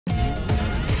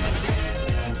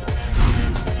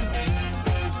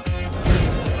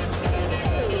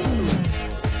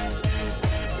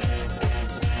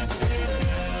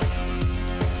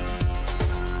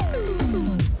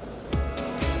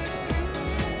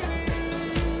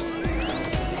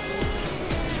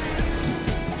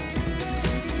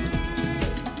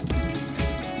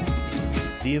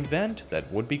The event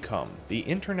that would become the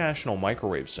International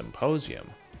Microwave Symposium,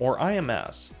 or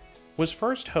IMS, was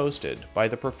first hosted by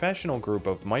the Professional Group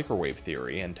of Microwave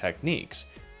Theory and Techniques,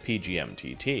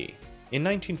 PGMTT, in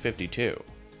 1952.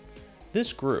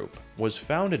 This group was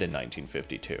founded in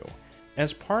 1952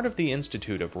 as part of the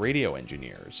Institute of Radio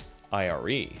Engineers,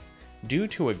 IRE, due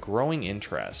to a growing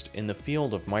interest in the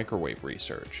field of microwave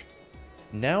research.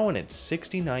 Now in its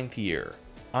 69th year,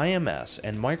 IMS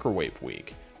and Microwave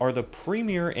Week are the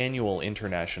premier annual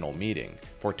international meeting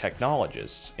for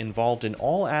technologists involved in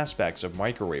all aspects of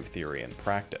microwave theory and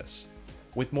practice.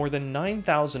 With more than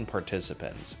 9,000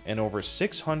 participants and over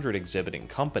 600 exhibiting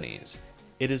companies,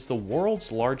 it is the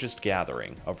world's largest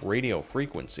gathering of radio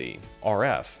frequency,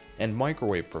 RF, and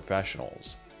microwave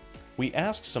professionals. We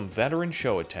asked some veteran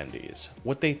show attendees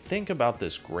what they think about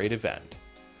this great event.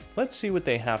 Let's see what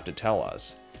they have to tell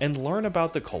us and learn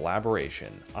about the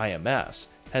collaboration IMS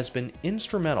has been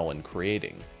instrumental in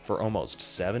creating for almost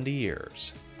 70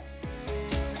 years.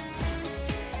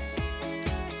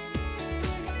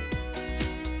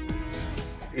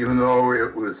 Even though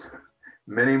it was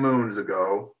many moons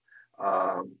ago,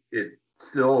 it's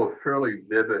still a fairly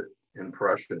vivid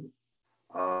impression.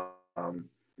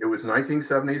 It was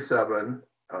 1977,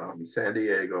 San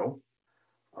Diego,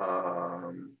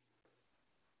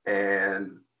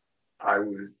 and I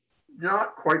was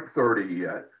not quite 30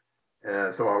 yet.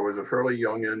 So I was a fairly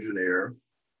young engineer.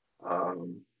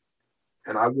 And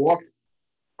I walked,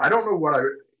 I don't know what I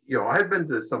had been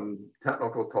to some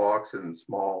technical talks and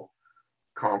small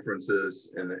conferences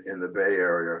in the Bay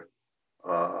Area,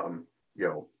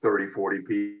 30, 40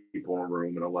 people in a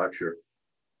room in a lecture.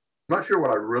 I'm not sure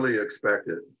what I really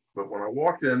expected, but when I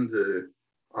walked into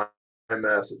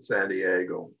IMS at San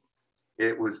Diego,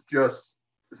 it was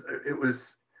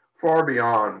far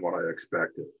beyond what I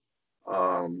expected.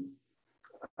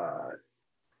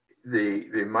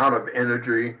 The amount of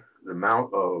energy, the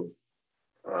amount of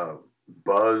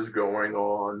buzz going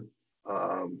on,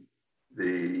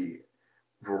 the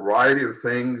variety of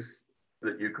things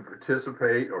that you could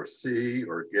participate or see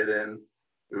or get in.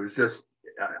 It was just,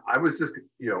 I was just,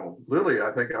 literally,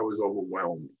 I think I was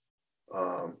overwhelmed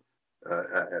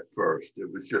at first.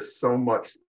 It was just so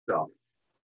much stuff.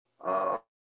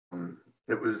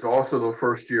 It was also the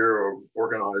first year of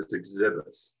organized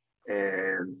exhibits,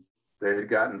 and they had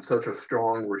gotten such a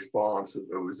strong response.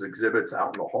 There was exhibits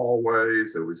out in the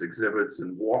hallways, there was exhibits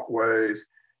in walkways.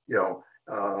 I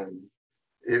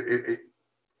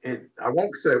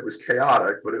won't say it was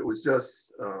chaotic, but it was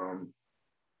just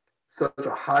such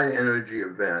a high energy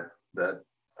event that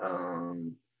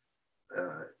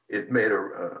it made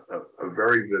a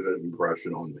very vivid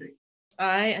impression on me.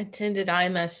 I attended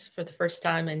IMS for the first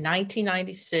time in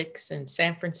 1996 in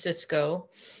San Francisco,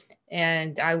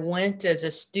 and I went as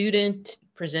a student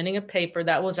presenting a paper.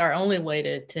 That was our only way to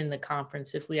attend the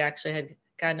conference, if we actually had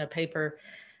gotten a paper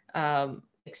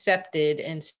accepted.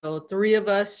 And so 3 of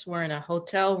us were in a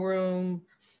hotel room,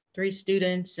 3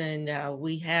 students, and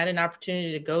we had an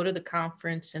opportunity to go to the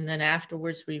conference. And then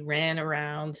afterwards, we ran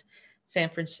around San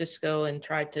Francisco and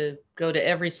tried to go to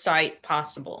every site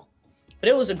possible. But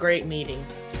it was a great meeting.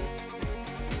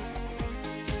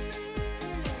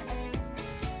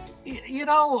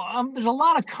 There's a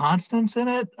lot of constants in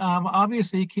it.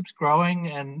 Obviously, it keeps growing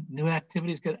and new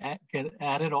activities get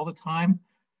added all the time.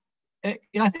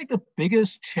 I think the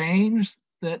biggest change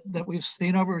that we've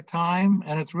seen over time,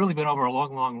 and it's really been over a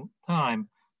long, long time,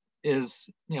 is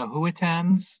who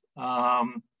attends.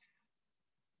 In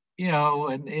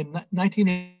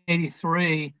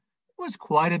 1983, it was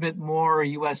quite a bit more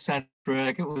U.S.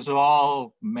 centric. It was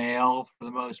all male for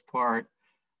the most part.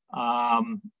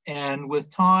 And with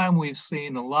time, we've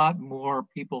seen a lot more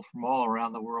people from all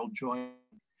around the world join.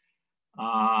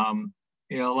 A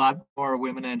lot more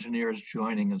women engineers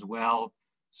joining as well.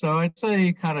 So I'd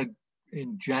say kind of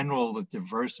in general, the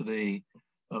diversity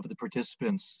of the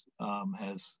participants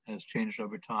has changed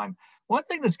over time. One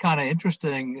thing that's kind of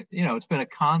interesting, it's been a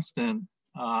constant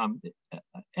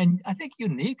and I think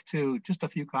unique to just a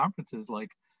few conferences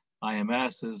like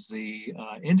IMS is the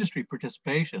industry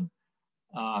participation.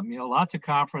 Lots of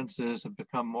conferences have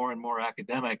become more and more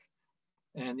academic,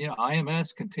 and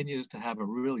IMS continues to have a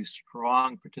really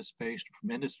strong participation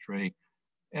from industry,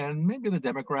 and maybe the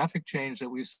demographic change that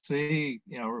we see,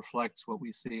 reflects what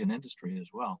we see in industry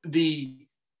as well. The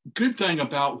good thing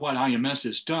about what IMS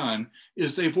has done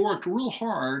is they've worked real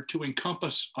hard to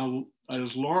encompass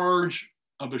as large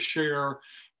of a share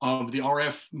of the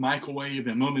RF microwave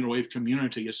and millimeter wave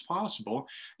community as possible.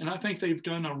 And I think they've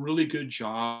done a really good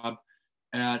job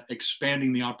at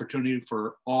expanding the opportunity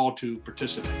for all to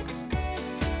participate.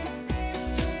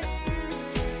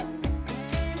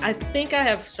 I think I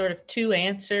have sort of two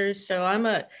answers. So I'm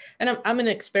an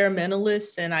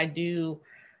experimentalist, and I do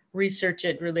research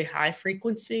at really high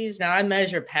frequencies. Now I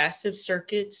measure passive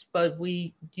circuits, but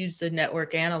we use the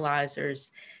network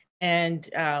analyzers. And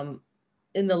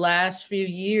in the last few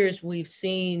years, we've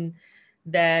seen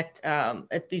that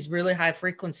at these really high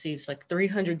frequencies, like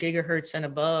 300 gigahertz and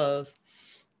above,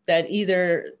 that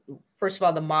either, first of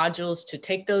all, the modules to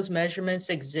take those measurements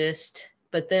exist,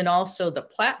 but then also the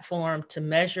platform to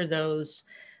measure those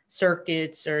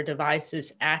circuits or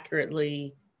devices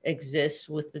accurately exists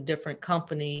with the different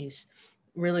companies,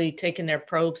 really taking their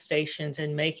probe stations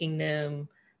and making them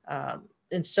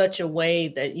in such a way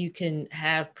that you can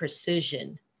have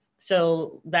precision.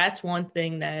 So that's one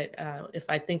thing that, if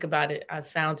I think about it, I've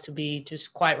found to be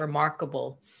just quite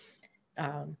remarkable,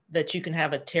 that you can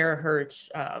have a terahertz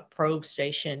probe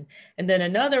station. And then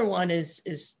another one is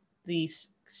the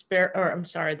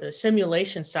the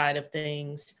simulation side of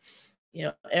things. You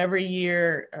know, every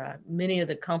year, many of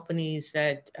the companies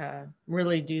that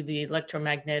really do the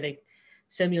electromagnetic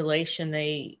simulation,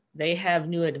 they have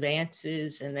new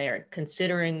advances, and they're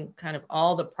considering kind of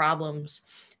all the problems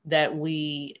that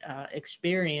we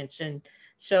experience. And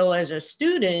so as a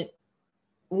student,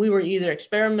 we were either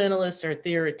experimentalists or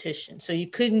theoreticians. So you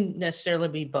couldn't necessarily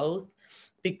be both,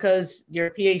 because your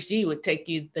PhD would take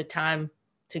you the time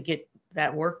to get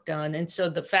that work done. And so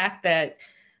the fact that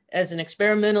as an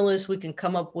experimentalist, we can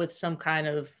come up with some kind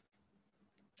of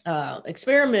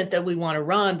experiment that we want to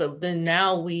run, but then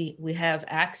now we have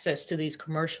access to these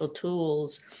commercial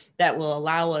tools that will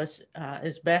allow us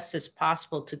as best as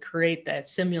possible to create that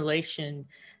simulation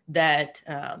that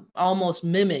almost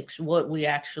mimics what we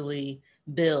actually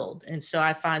build. And so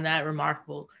I find that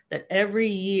remarkable, that every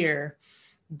year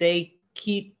they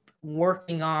keep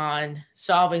working on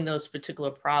solving those particular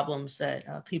problems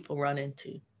that people run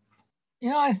into.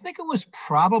 Yeah, I think it was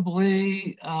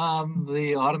probably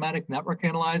the automatic network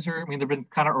analyzer. I mean, there've been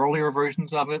kind of earlier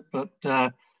versions of it, but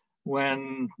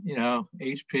when, you know,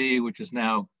 HP, which is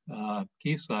now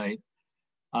Keysight,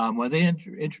 when they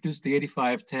introduced the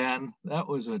 8510, that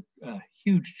was a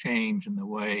huge change in the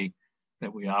way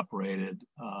that we operated,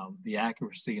 the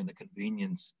accuracy and the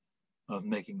convenience of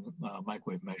making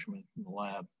microwave measurement in the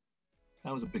lab.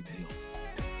 That was a big deal.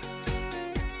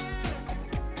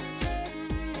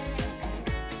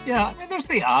 Yeah, I mean, there's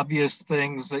the obvious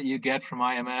things that you get from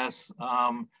IMS.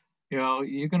 You know,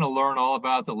 you're going to learn all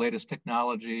about the latest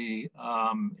technology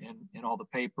in all the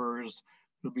papers.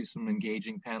 There'll be some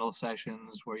engaging panel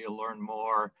sessions where you'll learn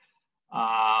more.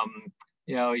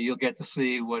 You know, you'll get to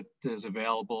see what is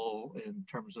available in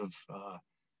terms of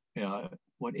you know,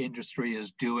 what industry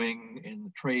is doing in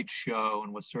the trade show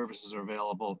and what services are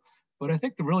available. But I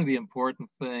think really the important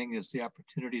thing is the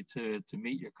opportunity to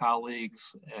meet your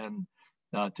colleagues and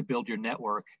to build your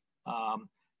network. You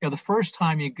know, the first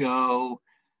time you go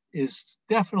is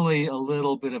definitely a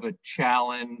little bit of a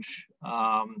challenge,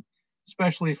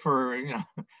 especially for, you know,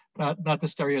 not to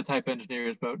stereotype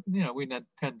engineers, but, you know, we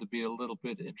tend to be a little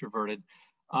bit introverted.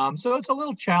 So it's a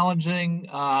little challenging.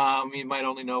 You might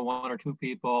only know one or two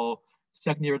people.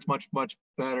 Second year, it's much, much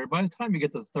better. By the time you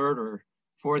get to the third or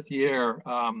fourth year,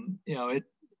 you know,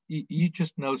 you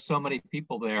just know so many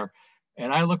people there.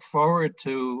 And I look forward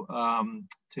to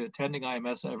attending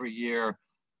IMS every year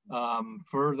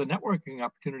for the networking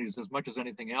opportunities as much as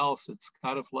anything else. It's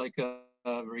kind of like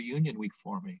a reunion week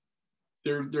for me.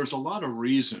 There's a lot of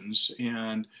reasons,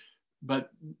 but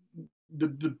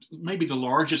maybe the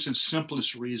largest and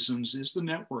simplest reasons is the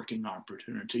networking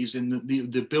opportunities and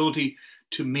the ability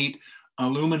to meet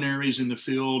luminaries in the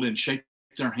field and shake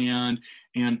their hand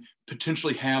and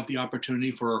potentially have the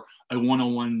opportunity for a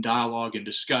one-on-one dialogue and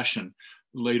discussion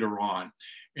later on.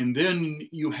 And then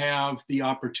you have the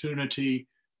opportunity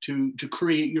to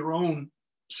create your own,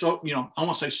 so, you know, I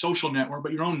won't say social network,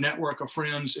 but your own network of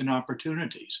friends and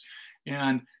opportunities.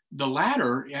 And the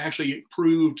latter actually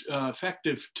proved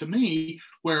effective to me,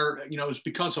 where, you know, it's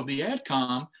because of the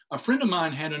AdCom. A friend of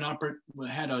mine had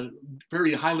a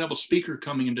very high-level speaker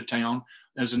coming into town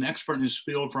as an expert in his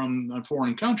field from a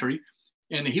foreign country,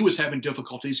 and he was having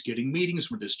difficulties getting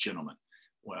meetings with this gentleman.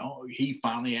 Well, he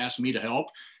finally asked me to help,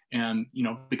 and, you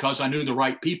know, because I knew the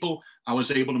right people, I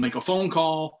was able to make a phone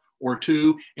call or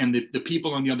two, and the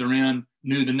people on the other end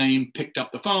knew the name, picked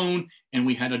up the phone, and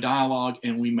we had a dialogue,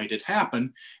 and we made it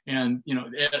happen. And, you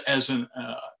know, as a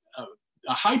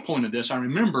high point of this, I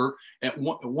remember at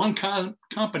one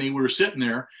company, we were sitting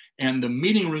there, And the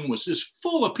meeting room was just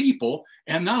full of people.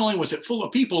 And not only was it full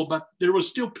of people, but there was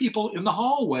still people in the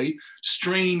hallway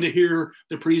straining to hear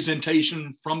the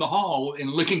presentation from the hall and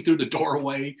looking through the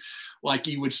doorway like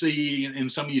you would see in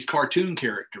some of these cartoon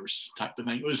characters type of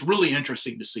thing. It was really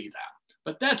interesting to see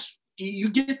that. But you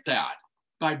get that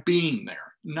by being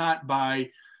there, not by,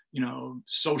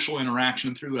 social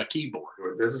interaction through a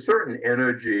keyboard. There's a certain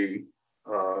energy,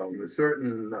 a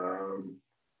certain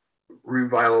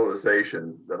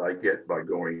revitalization that I get by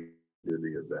going to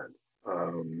the event.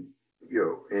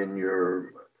 In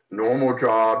your normal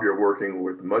job, you're working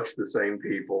with much the same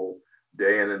people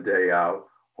day in and day out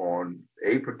on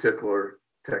a particular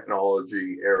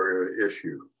technology area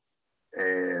issue.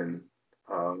 And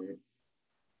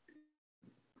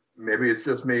maybe it's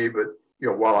just me, but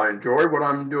while I enjoy what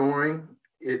I'm doing,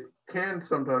 it can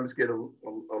sometimes get a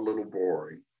little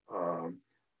boring.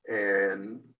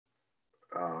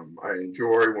 I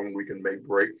enjoy when we can make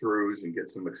breakthroughs and get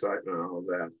some excitement and all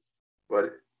that.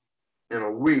 But in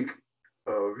a week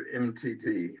of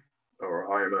MTT or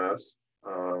IMS,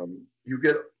 you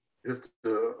get just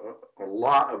a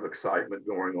lot of excitement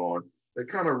going on that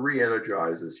kind of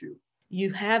re-energizes you.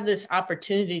 You have this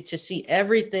opportunity to see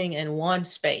everything in one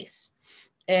space.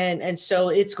 And so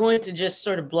it's going to just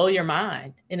sort of blow your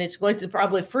mind, and it's going to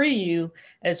probably free you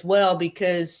as well,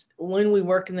 because when we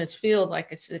work in this field,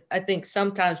 like I said, I think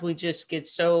sometimes we just get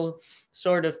so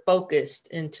sort of focused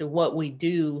into what we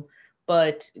do,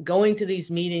 but going to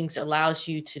these meetings allows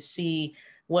you to see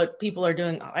what people are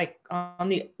doing, like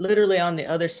literally on the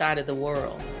other side of the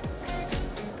world.